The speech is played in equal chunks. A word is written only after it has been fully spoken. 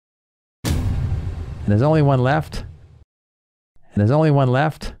there's only one left. And there's only one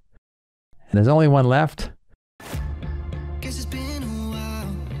left. And there's only one left. Guess it's been a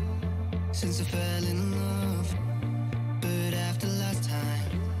while since I fell in love. But after last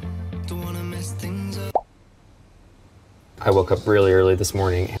time, don't wanna mess things up. I woke up really early this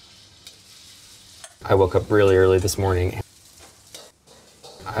morning. I woke up really early this morning.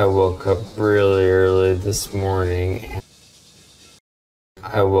 I woke up really early this morning.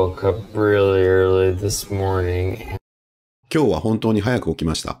 I woke up really early this morning. 今日は本当に早く起き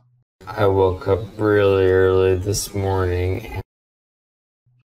ました。I woke up really early this morning.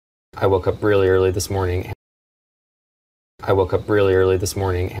 I woke up really early this morning. I woke up really early this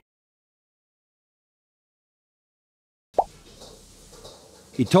morning.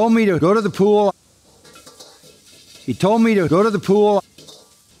 He told me to go to the pool. He told me to go to the pool.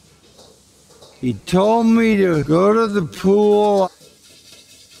 He told me to go to the pool.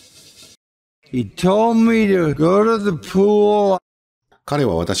 He told me to go to the pool. 彼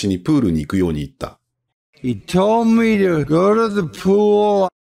は私にプールに行くように言った。He told me to go to the pool.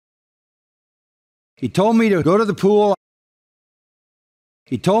 He told me to go to the pool.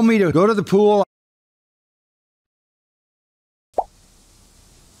 He told me to go to the pool.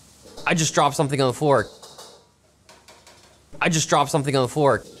 I just dropped something on the floor. I just dropped something on the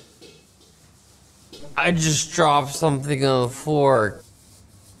floor. I just dropped something on the floor.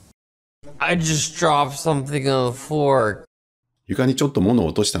 I just dropped something on the floor. 床にちょっと物を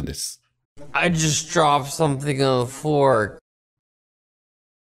落としたんです。I just dropped something on the floor.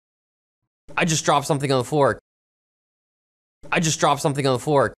 I just dropped something on the floor. I just dropped something on the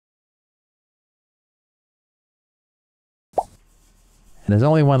floor. And there's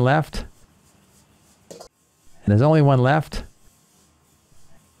only one left. And there's only one left.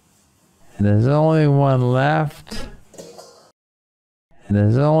 And there's only one left. And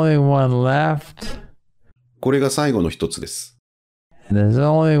there's only one left. これが最後の一つです。And there's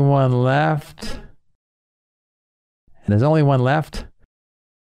only one left. And there's only one left.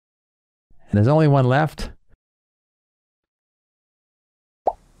 And there's only one left.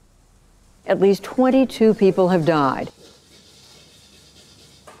 At least 22 people have died.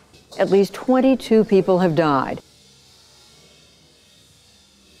 At least 22 people have died.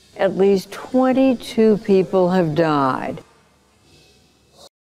 At least 22 people have died.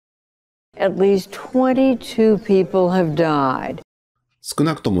 At least 22 people have died. 少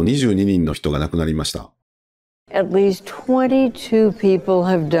なくとも22人の人が亡くなりました。At least 22 people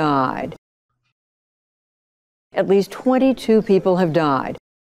have died. At least 22 people have died.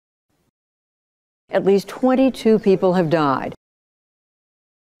 At least 22 people have died.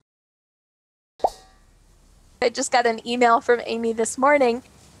 I just got an email from Amy this morning.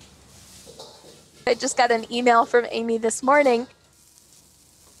 I just got an email from Amy this morning.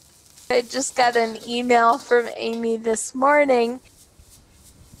 I just got an email from Amy this morning.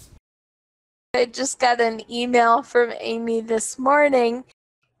 I just got an email from Amy this morning.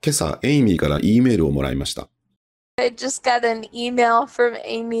 今朝、エイミーから E メールをもらいました。I just got an email from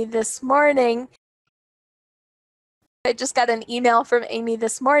Amy this morning. I just got an email from Amy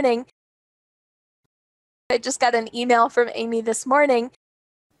this morning. I just got an email from Amy this morning.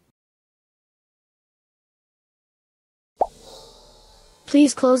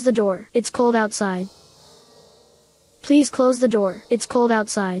 Please close the door. It's cold outside. Please close the door. It's cold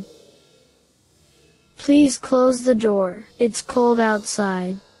outside. Please close the door. It's cold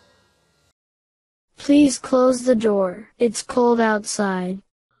outside. Please close the door. It's cold outside.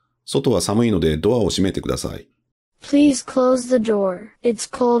 外は寒いのでドアを閉めてください。Please close the door. It's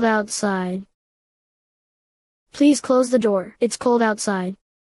cold outside. Please close the door. It's cold outside.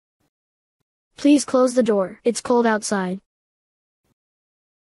 Please close the door. It's cold outside.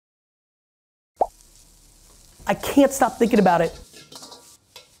 I can't stop thinking about it.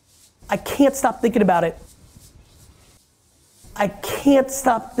 I can't stop thinking about it. I can't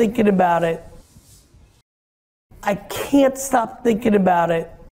stop thinking about it. I can't stop thinking about it.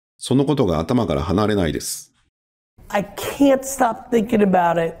 そのことが頭から離れないです。I can't stop thinking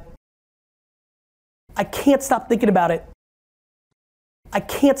about it. I can't stop thinking about it. I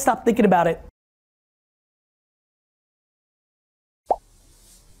can't stop thinking about it.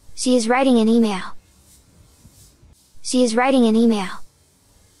 She is writing an email. She is writing an email.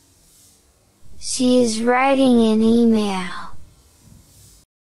 She is writing an email.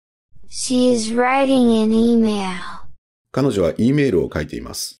 She is writing an email. 彼女は E メールを書いてい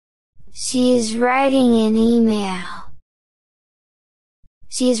ます。She is writing an email.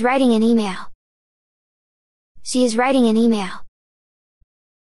 She is writing an email. She is writing an email.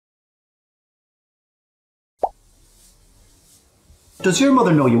 Does your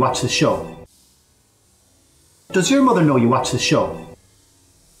mother know you watch the show? Does your mother know you watch the show?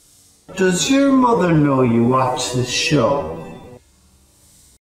 Does your mother know you watch the show?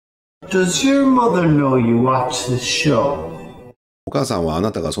 Does your mother know you watch the show? お母さんはあ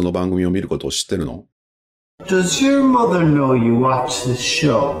なたがその番組を見ることを知ってるの？ Does your mother know you watch the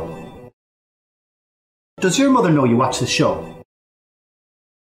show? Does your mother know you watch the show?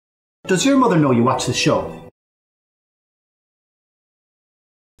 Does your mother know you watch the show?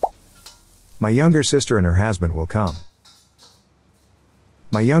 My younger sister and her husband will come.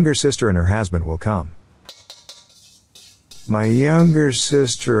 My younger sister and her husband will come. My younger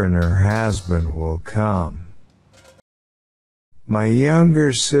sister and her husband will come. My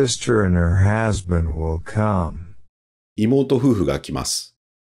younger sister and her husband will come. 妹夫婦が来ます。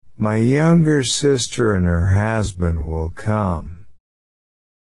My younger sister and her husband will come.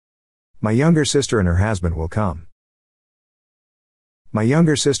 My younger sister and her husband will come. My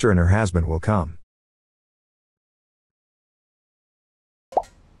younger sister and her husband will come.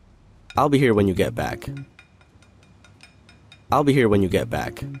 I'll be here when you get back. I'll be here when you get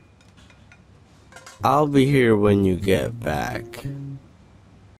back. I'll be here when you get back.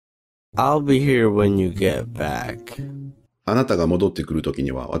 I'll be here when you get back. あなたが戻ってくるとき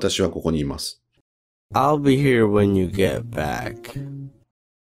には私はここにいます。I'll be here when you get back.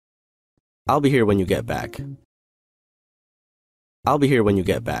 I'll be here when you get back. I'll be here when you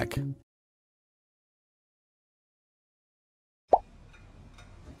get back.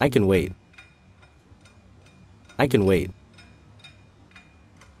 I can wait. I can wait.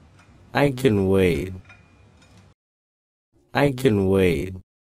 I can wait. I can wait.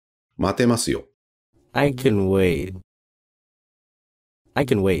 待てますよ。I can wait. I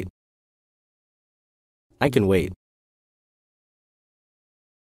can wait. I can wait.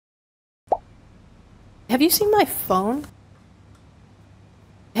 Have you seen my phone?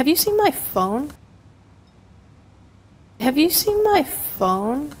 Have you seen my phone? Have you seen my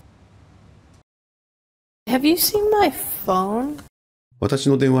phone? Have you seen my phone? 私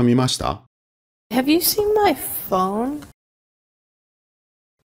の電話見ました？ Have you seen my phone?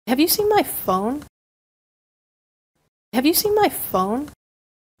 Have you seen my phone? Have you seen my phone?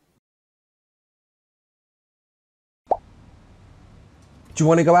 Do you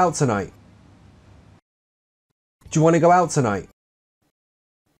want to go out tonight? Do you want to go out tonight?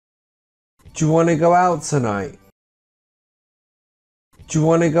 Do you want to go out tonight? Do you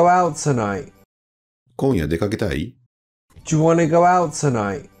want to go out tonight? 今夜出かけたい？ Do you want to go out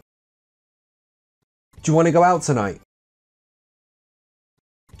tonight? Do you want to go out tonight?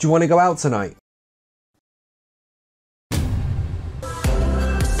 Do you want to go out tonight?